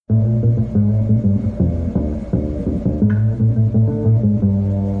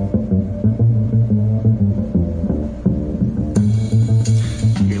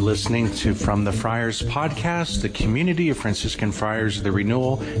listening to From the Friars podcast, the community of Franciscan Friars of the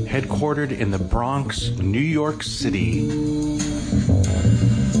Renewal, headquartered in the Bronx, New York City.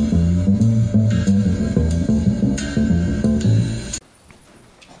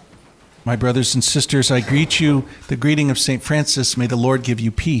 My brothers and sisters, I greet you, the greeting of St. Francis. May the Lord give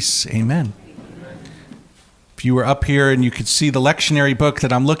you peace. Amen. If you were up here and you could see the lectionary book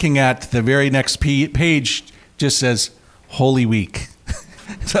that I'm looking at, the very next page just says Holy Week.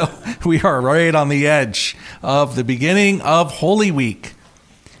 So we are right on the edge of the beginning of Holy Week.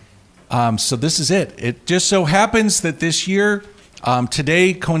 So this is it. It just so happens that this year,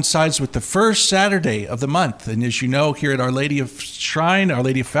 today coincides with the first Saturday of the month. And as you know, here at Our Lady of Shrine, Our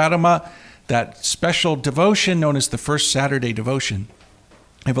Lady of Fatima, that special devotion known as the First Saturday Devotion.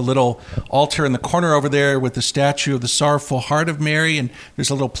 I have a little altar in the corner over there with the statue of the Sorrowful Heart of Mary, and there's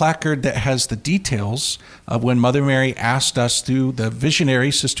a little placard that has the details of when Mother Mary asked us through the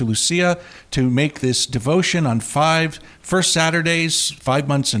visionary, Sister Lucia, to make this devotion on 5 first Saturdays, 5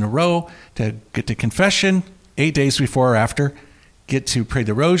 months in a row, to get to confession 8 days before or after, get to pray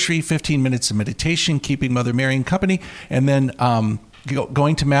the rosary, 15 minutes of meditation, keeping Mother Mary in company, and then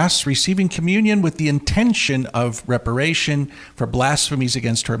going to Mass, receiving communion with the intention of reparation for blasphemies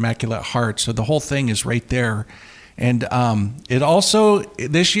against her Immaculate Heart. So the whole thing is right there. And it also,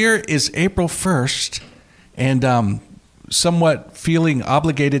 this year is April 1st, and somewhat feeling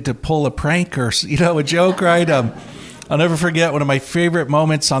obligated to pull a prank or, a joke, right? I'll never forget one of my favorite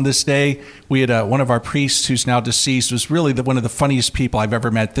moments on this day. We had one of our priests who's now deceased, was really one of the funniest people I've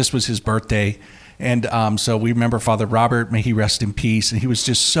ever met. This was his birthday. And so we remember Father Robert, may he rest in peace. And he was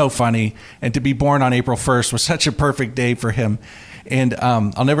just so funny. And to be born on April 1st was such a perfect day for him. And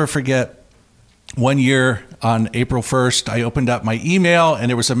I'll never forget one year on April 1st, I opened up my email and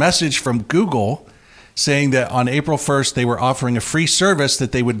there was a message from Google saying that on April 1st, they were offering a free service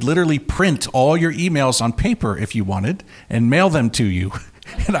that they would literally print all your emails on paper if you wanted and mail them to you.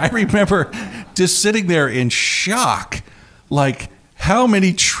 And I remember just sitting there in shock, like, how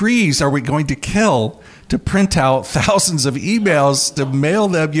many trees are we going to kill to print out thousands of emails to mail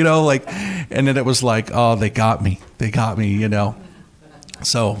them, and then it was like, oh, they got me,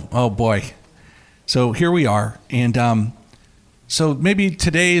 So, oh boy. So here we are. And so maybe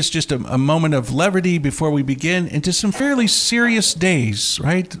today is just a moment of levity before we begin into some fairly serious days,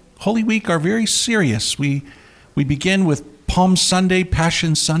 right? Holy Week are very serious. We begin with Palm Sunday,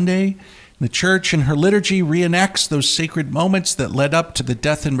 Passion Sunday. The Church in her liturgy reenacts those sacred moments that led up to the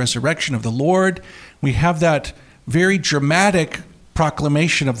death and resurrection of the Lord. We have that very dramatic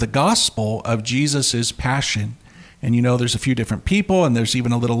proclamation of the gospel of Jesus' passion. And there's a few different people, and there's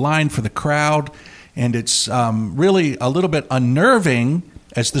even a little line for the crowd. And it's really a little bit unnerving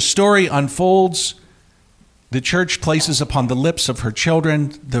as the story unfolds. The Church places upon the lips of her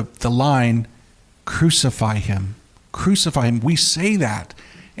children the line, crucify him, crucify him. We say that.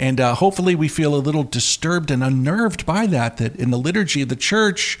 And hopefully we feel a little disturbed and unnerved by that in the liturgy of the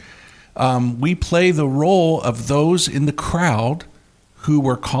Church, we play the role of those in the crowd who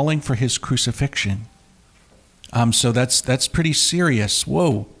were calling for his crucifixion. So that's pretty serious.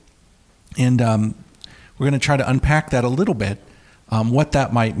 Whoa. And we're going to try to unpack that a little bit, what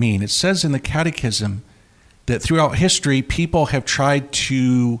that might mean. It says in the Catechism that throughout history, people have tried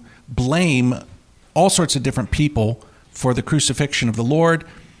to blame all sorts of different people for the crucifixion of the Lord.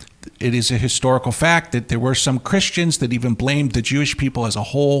 It is a historical fact that there were some Christians that even blamed the Jewish people as a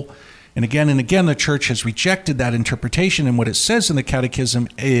whole. And again, the Church has rejected that interpretation. And what it says in the Catechism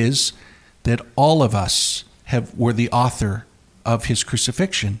is that all of us were the author of his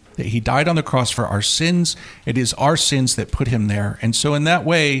crucifixion, that he died on the cross for our sins. It is our sins that put him there. And so in that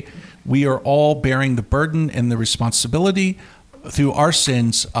way, we are all bearing the burden and the responsibility through our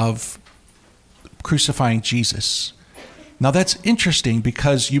sins of crucifying Jesus. Now that's interesting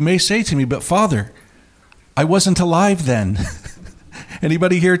because you may say to me, but Father, I wasn't alive then.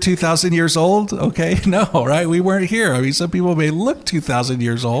 Anybody here 2,000 years old? Okay, no, right? We weren't here. I mean, some people may look 2,000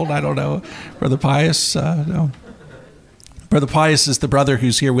 years old. I don't know. Brother Pius, no. Brother Pius is the brother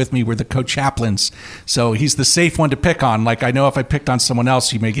who's here with me. We're the co-chaplains. So he's the safe one to pick on. Like, I know if I picked on someone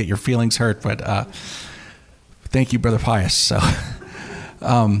else, you may get your feelings hurt, but thank you, Brother Pius.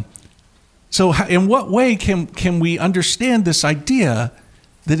 So in what way can we understand this idea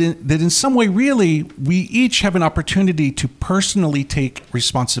that in some way, really, we each have an opportunity to personally take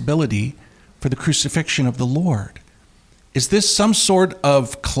responsibility for the crucifixion of the Lord? Is this some sort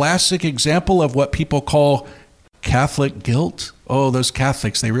of classic example of what people call Catholic guilt? Oh, those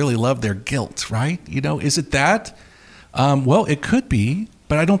Catholics, they really love their guilt, right? Is it that? Well, it could be,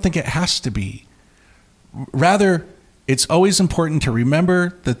 but I don't think it has to be. Rather, it's always important to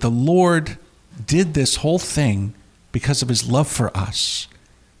remember that the Lord did this whole thing because of his love for us.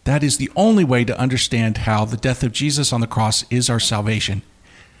 That is the only way to understand how the death of Jesus on the cross is our salvation.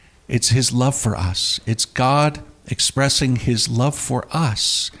 It's his love for us. It's God expressing his love for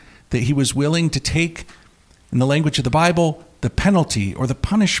us, that he was willing to take, in the language of the Bible, the penalty or the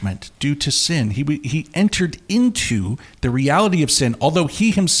punishment due to sin. He entered into the reality of sin, although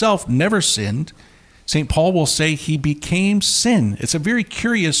he himself never sinned. St. Paul will say he became sin. It's a very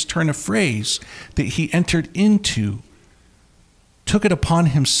curious turn of phrase that he entered into, took it upon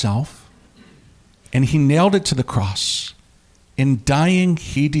himself, and he nailed it to the cross. In dying,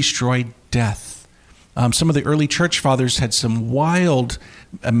 he destroyed death. Some of the early church fathers had some wild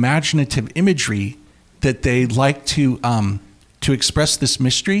imaginative imagery that they like to express this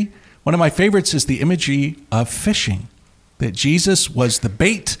mystery. One of my favorites is the imagery of fishing, that Jesus was the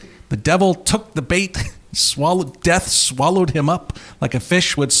bait. The devil took the bait, death swallowed him up like a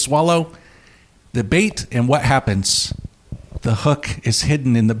fish would swallow the bait. And what happens? The hook is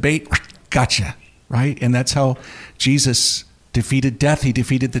hidden in the bait. Gotcha, right? And that's how Jesus defeated death. He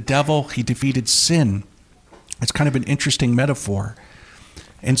defeated the devil. He defeated sin. It's kind of an interesting metaphor.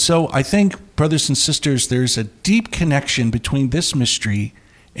 And so I think, brothers and sisters, there's a deep connection between this mystery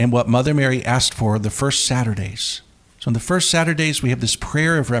and what Mother Mary asked for the first Saturdays. So on the first Saturdays, we have this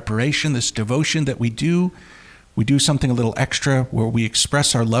prayer of reparation, this devotion that we do. We do something a little extra where we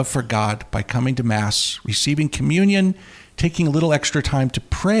express our love for God by coming to Mass, receiving communion, taking a little extra time to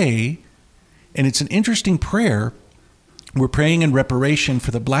pray. And it's an interesting prayer. We're praying in reparation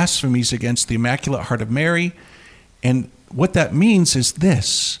for the blasphemies against the Immaculate Heart of Mary. And what that means is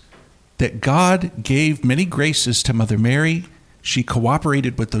this, that God gave many graces to Mother Mary. She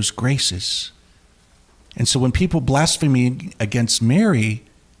cooperated with those graces. And so when people blaspheme against Mary,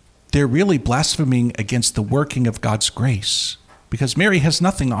 they're really blaspheming against the working of God's grace, because Mary has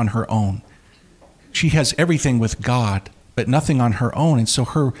nothing on her own. She has everything with God, but nothing on her own. And so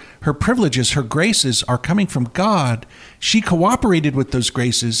her privileges, her graces are coming from God. She cooperated with those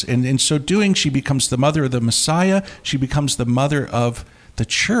graces, and in so doing, she becomes the mother of the Messiah. She becomes the mother of the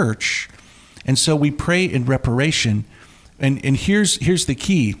church. And so we pray in reparation. And here's the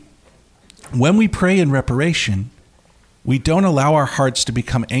key. When we pray in reparation, we don't allow our hearts to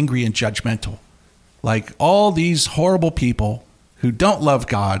become angry and judgmental. Like all these horrible people who don't love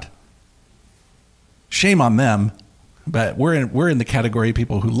God, shame on them. But we're in the category of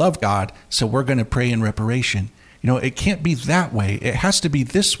people who love God, so we're going to pray in reparation. You know, it can't be that way. It has to be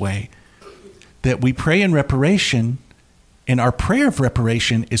this way, that we pray in reparation, and our prayer of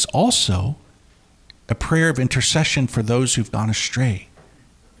reparation is also a prayer of intercession for those who've gone astray.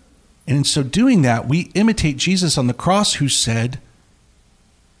 And in so doing that, we imitate Jesus on the cross, who said,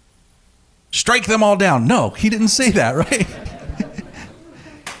 strike them all down. No, he didn't say that, right?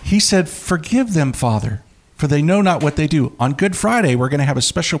 He said, forgive them, Father, for they know not what they do. On Good Friday, we're going to have a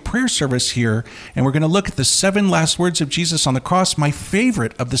special prayer service here, and we're going to look at the 7 last words of Jesus on the cross. My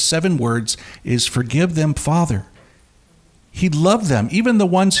favorite of the 7 words is, forgive them, Father. He loved them. Even the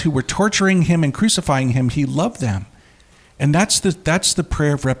ones who were torturing him and crucifying him, he loved them. And that's the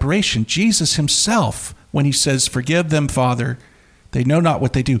prayer of reparation. Jesus himself, when he says, forgive them, Father, they know not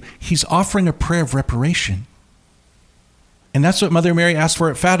what they do, he's offering a prayer of reparation. And that's what Mother Mary asked for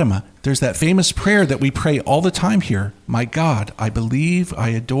at Fatima. There's that famous prayer that we pray all the time here. My God, I believe, I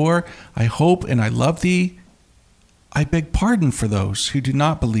adore, I hope, and I love thee. I beg pardon for those who do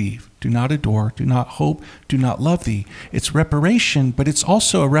not believe, do not adore, do not hope, do not love thee. It's reparation, but it's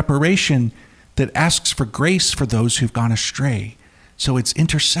also a reparation that asks for grace for those who've gone astray. So it's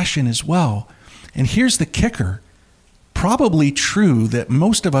intercession as well. And here's the kicker. Probably true that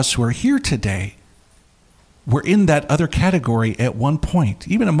most of us who are here today were in that other category at one point.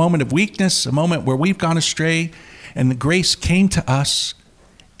 Even a moment of weakness, a moment where we've gone astray, and the grace came to us.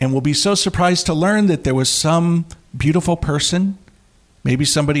 And we'll be so surprised to learn that there was some beautiful person, maybe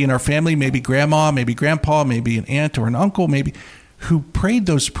somebody in our family, maybe grandma, maybe grandpa, maybe an aunt or an uncle, maybe, who prayed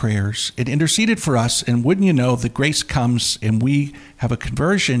those prayers and interceded for us. And wouldn't you know, the grace comes and we have a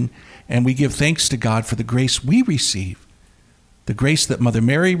conversion, and we give thanks to God for the grace we receive. The grace that Mother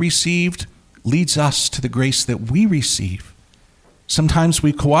Mary received leads us to the grace that we receive. Sometimes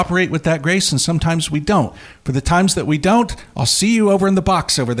we cooperate with that grace, and sometimes we don't. For the times that we don't, I'll see you over in the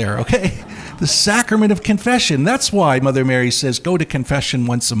box over there, okay? The sacrament of confession. That's why Mother Mary says, go to confession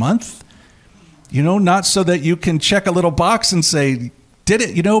once a month. You know, not so that you can check a little box and say, did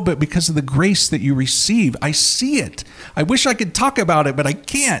it, you know, but because of the grace that you receive. I see it. I wish I could talk about it, but I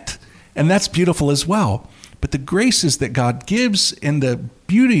can't. And that's beautiful as well. but the graces that God gives and the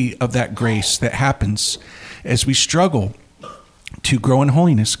beauty of that grace that happens as we struggle to grow in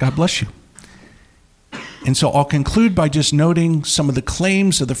holiness. God bless you. And so I'll conclude by just noting some of the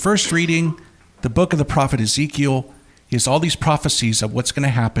claims of the first reading, the book of the prophet Ezekiel. He has all these prophecies of what's going to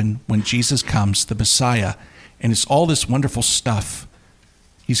happen when Jesus comes, the Messiah, and it's all this wonderful stuff.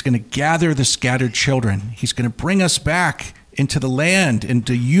 He's going to gather the scattered children. He's going to bring us back into the land,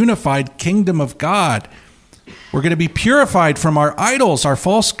 into unified kingdom of God. We're going to be purified from our idols, our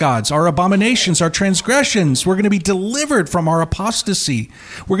false gods, our abominations, our transgressions. We're going to be delivered from our apostasy.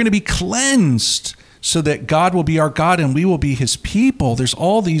 We're going to be cleansed so that God will be our God and we will be his people. There's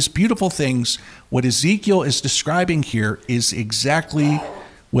all these beautiful things. What Ezekiel is describing here is exactly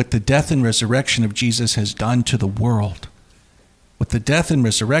what the death and resurrection of Jesus has done to the world. What the death and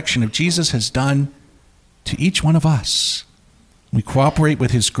resurrection of Jesus has done to each one of us. We cooperate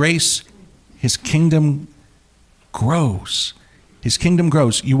with his grace, his kingdom grows. His kingdom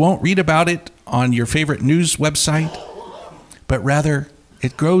grows. You won't read about it on your favorite news website, but rather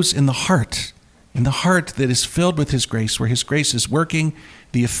it grows in the heart that is filled with his grace, where his grace is working.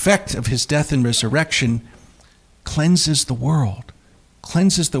 The effect of his death and resurrection cleanses the world,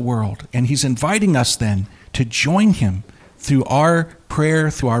 and he's inviting us then to join him through our prayer,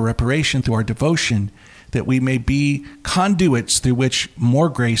 through our reparation, through our devotion, that we may be conduits through which more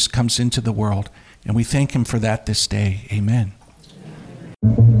grace comes into the world. And we thank him for that this day. Amen.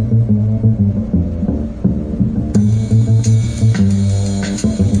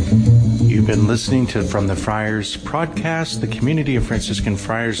 You've been listening to From the Friars podcast, the community of Franciscan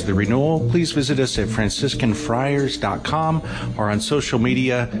Friars of the Renewal. Please visit us at franciscanfriars.com or on social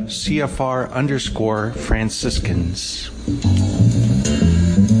media, CFR_Franciscans.